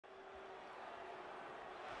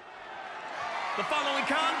The following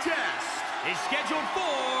contest is scheduled for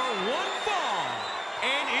one fall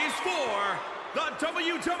and is for the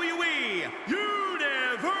WWE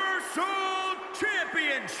Universal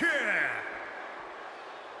Championship.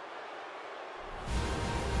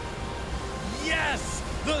 Yes,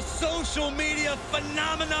 the social media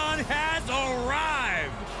phenomenon has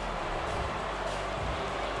arrived.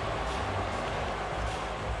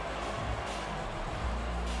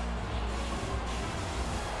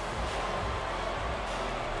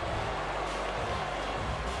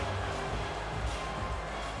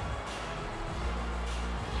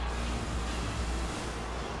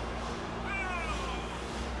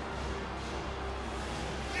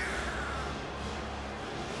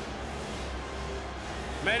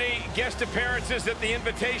 Many guest appearances at the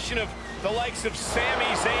invitation of the likes of Sami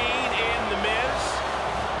Zayn and The Miz.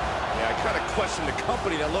 Yeah, I kind of question the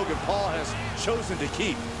company that Logan Paul has chosen to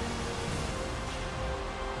keep.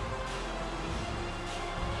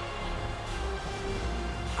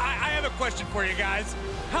 I have a question for you guys.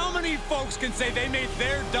 How many folks can say they made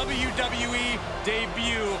their WWE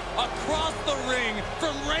debut across the ring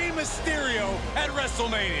from Rey Mysterio at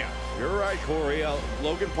WrestleMania? You're right, Corey.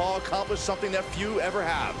 Logan Paul accomplished something that few ever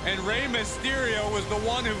have. And Rey Mysterio was the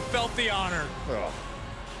one who felt the honor. Oh.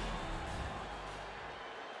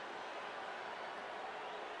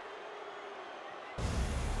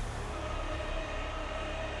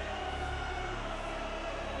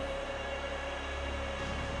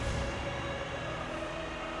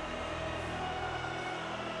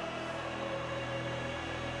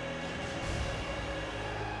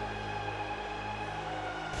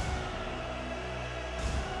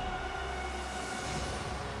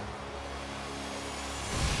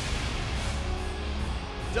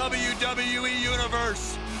 WWE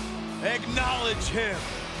Universe, acknowledge him.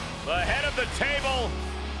 The head of the table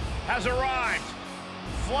has arrived,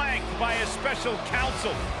 flanked by his special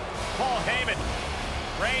counsel, Paul Heyman.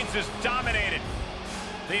 Reigns has dominated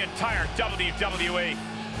the entire WWE.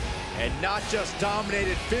 And not just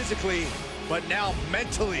dominated physically, but now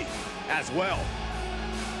mentally as well.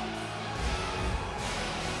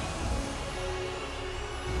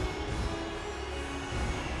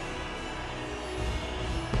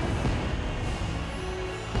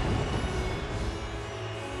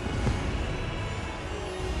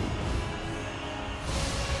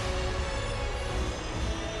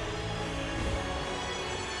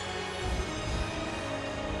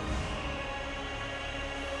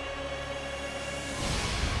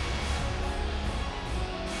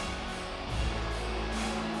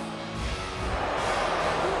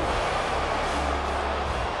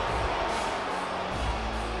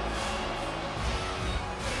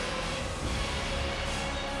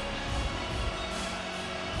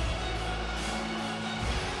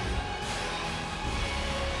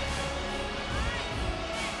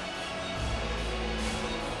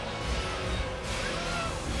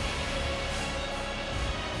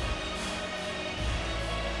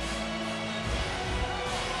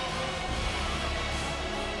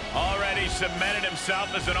 Already cemented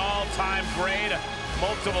himself as an all-time great, a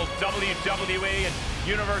multiple WWE and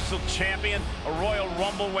Universal Champion, a Royal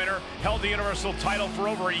Rumble winner, held the Universal title for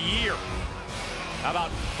over a year. How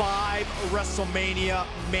about 5 WrestleMania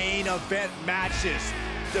main event matches,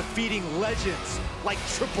 defeating legends like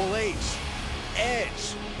Triple H,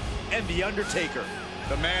 Edge, and The Undertaker.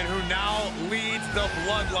 The man who now leads the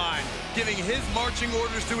bloodline, giving his marching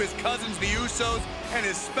orders to his cousins, the Usos, and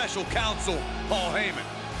his special counsel, Paul Heyman.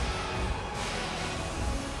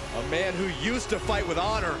 A man who used to fight with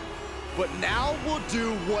honor, but now will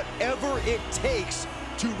do whatever it takes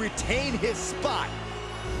to retain his spot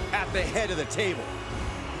at the head of the table.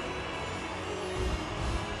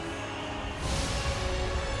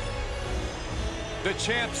 The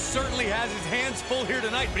champ certainly has his hands full here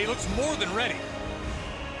tonight, but he looks more than ready.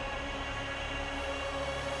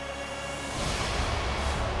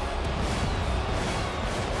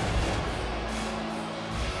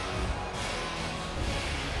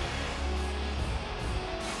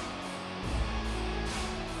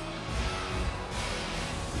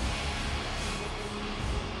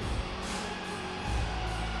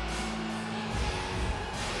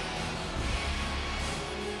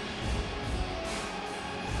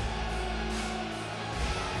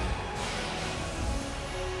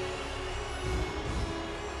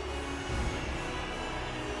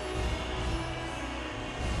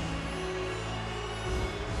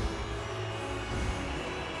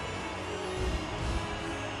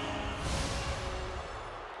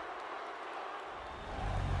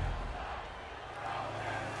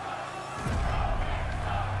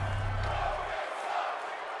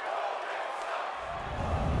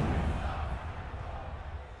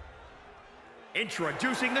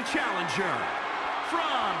 Introducing the challenger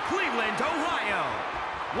from Cleveland, Ohio,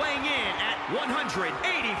 weighing in at 185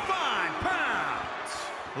 pounds,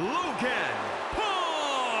 Logan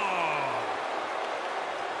Paul.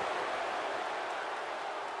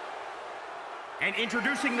 And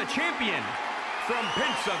introducing the champion from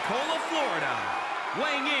Pensacola, Florida,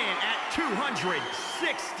 weighing in at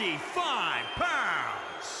 265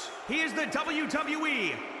 pounds. He is the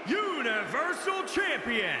WWE Universal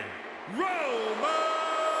Champion, Roman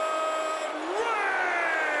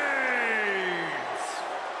Reigns!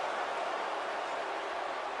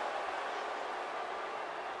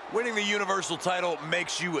 Winning the Universal title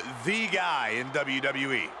makes you the guy in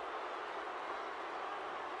WWE.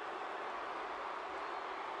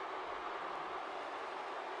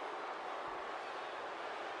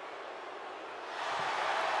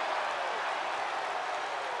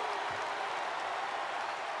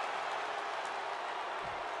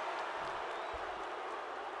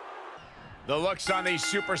 The looks on these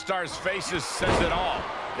superstars' faces says it all.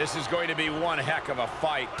 This is going to be one heck of a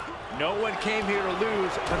fight. No one came here to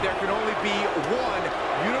lose, but there can only be one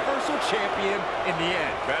Universal Champion in the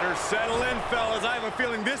end. Better settle in, fellas. I have a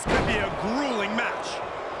feeling this could be a grueling match.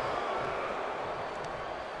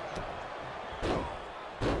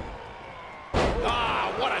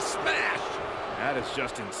 Ah, what a smash! That is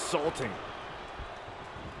just insulting.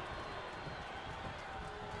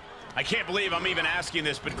 I can't believe I'm even asking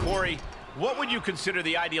this, but Corey, what would you consider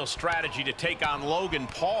the ideal strategy to take on Logan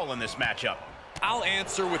Paul in this matchup? I'll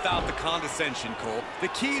answer without the condescension, Cole. The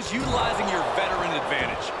key is utilizing your veteran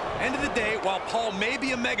advantage. End of the day, while Paul may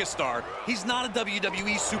be a megastar, he's not a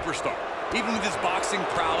WWE superstar. Even with his boxing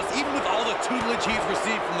prowess, even with all the tutelage he's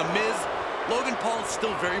received from The Miz, Logan Paul is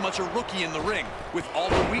still very much a rookie in the ring, with all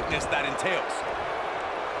the weakness that entails.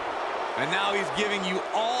 And now he's giving you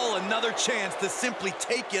all another chance to simply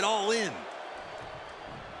take it all in.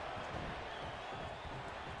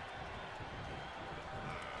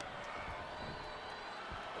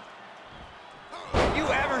 Have you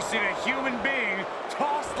ever seen a human being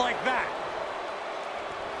tossed like that?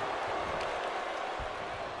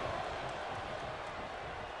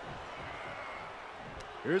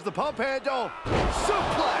 Here's the pump handle.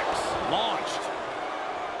 Suplex. Launched.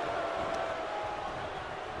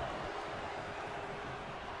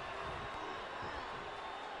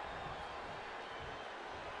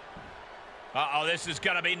 Uh-oh, this is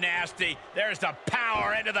gonna be nasty. There's the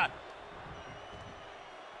power into the...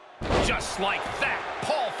 Just like that,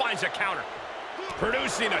 Paul finds a counter,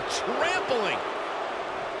 producing a trampling.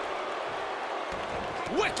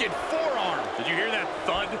 Wicked forearm. Did you hear that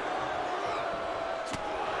thud?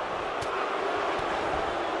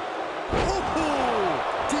 Ooh,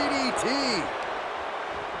 DDT.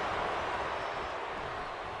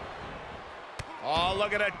 Oh,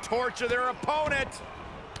 look at it, torture their opponent.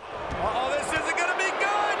 Uh-oh, this isn't gonna be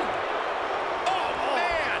good. Oh,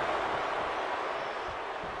 man.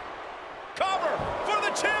 Cover for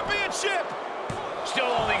the championship. Still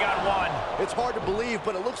only got one. It's hard to believe,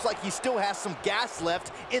 but it looks like he still has some gas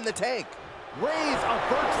left in the tank. Reigns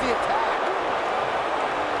averts the attack.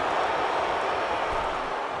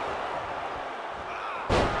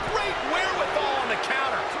 Great wherewithal on the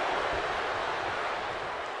counter.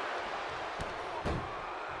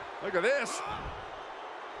 Look at this.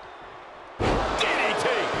 DDT.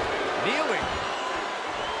 Kneeling.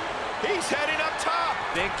 He's heading up top.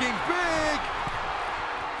 Thinking big.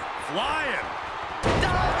 Flying.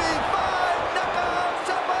 Diving 5 knockout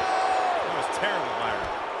Summer. That was terrible, Byron.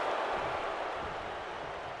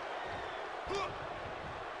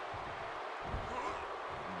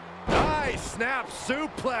 Nice snap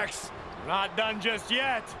suplex. Not done just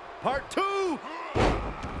yet. Part 2.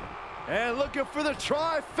 And looking for the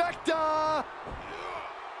trifecta.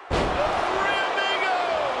 Three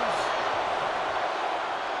amigos.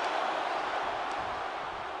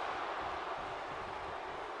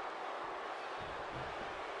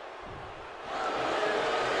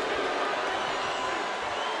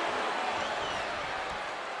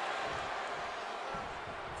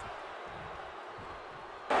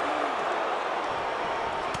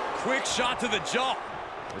 Quick shot to the jaw.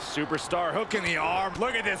 The superstar hook in the arm.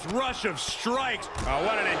 Look at this rush of strikes. Oh,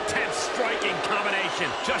 what an intense striking combination.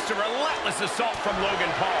 Just a relentless assault from Logan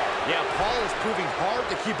Paul. Yeah, Paul is proving hard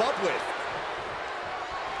to keep up with.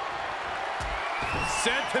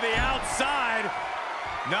 Sent to the outside.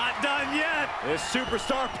 Not done yet. This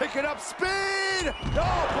superstar picking up speed.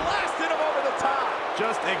 Oh, blasted him over the top.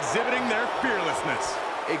 Just exhibiting their fearlessness.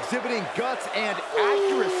 Exhibiting guts and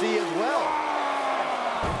accuracy as well.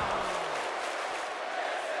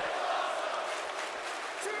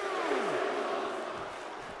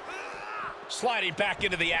 Sliding back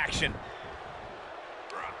into the action.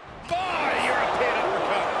 Oh, European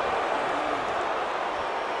uppercut.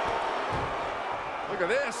 Look at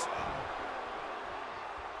this.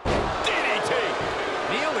 DDT.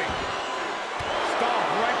 Kneeling. Stomp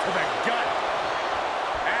right to the gut.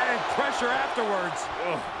 Adding pressure afterwards.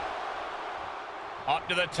 Ugh. Up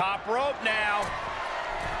to the top rope now.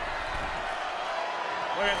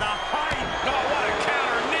 Look at the height. Oh, what a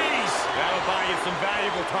counter, knees. That'll buy you some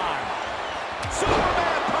valuable time.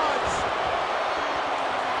 Superman punch.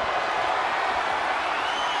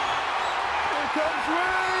 Here comes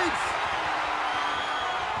Reigns.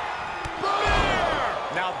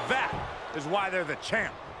 Boom! Now that is why they're the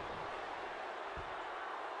champ.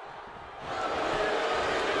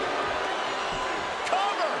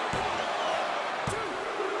 Cover.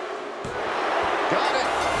 Got it.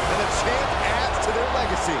 And the champ adds to their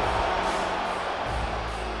legacy.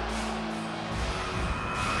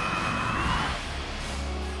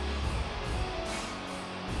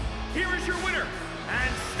 Here is your winner,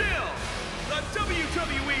 and still the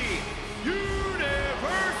WWE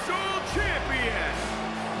Universal Champion,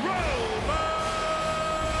 Roman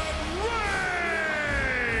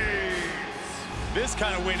Reigns! This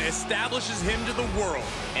kind of win establishes him to the world.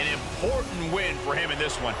 An important win for him in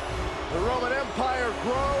this one. The Roman Empire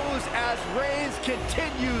grows as Reigns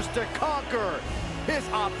continues to conquer his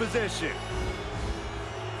opposition.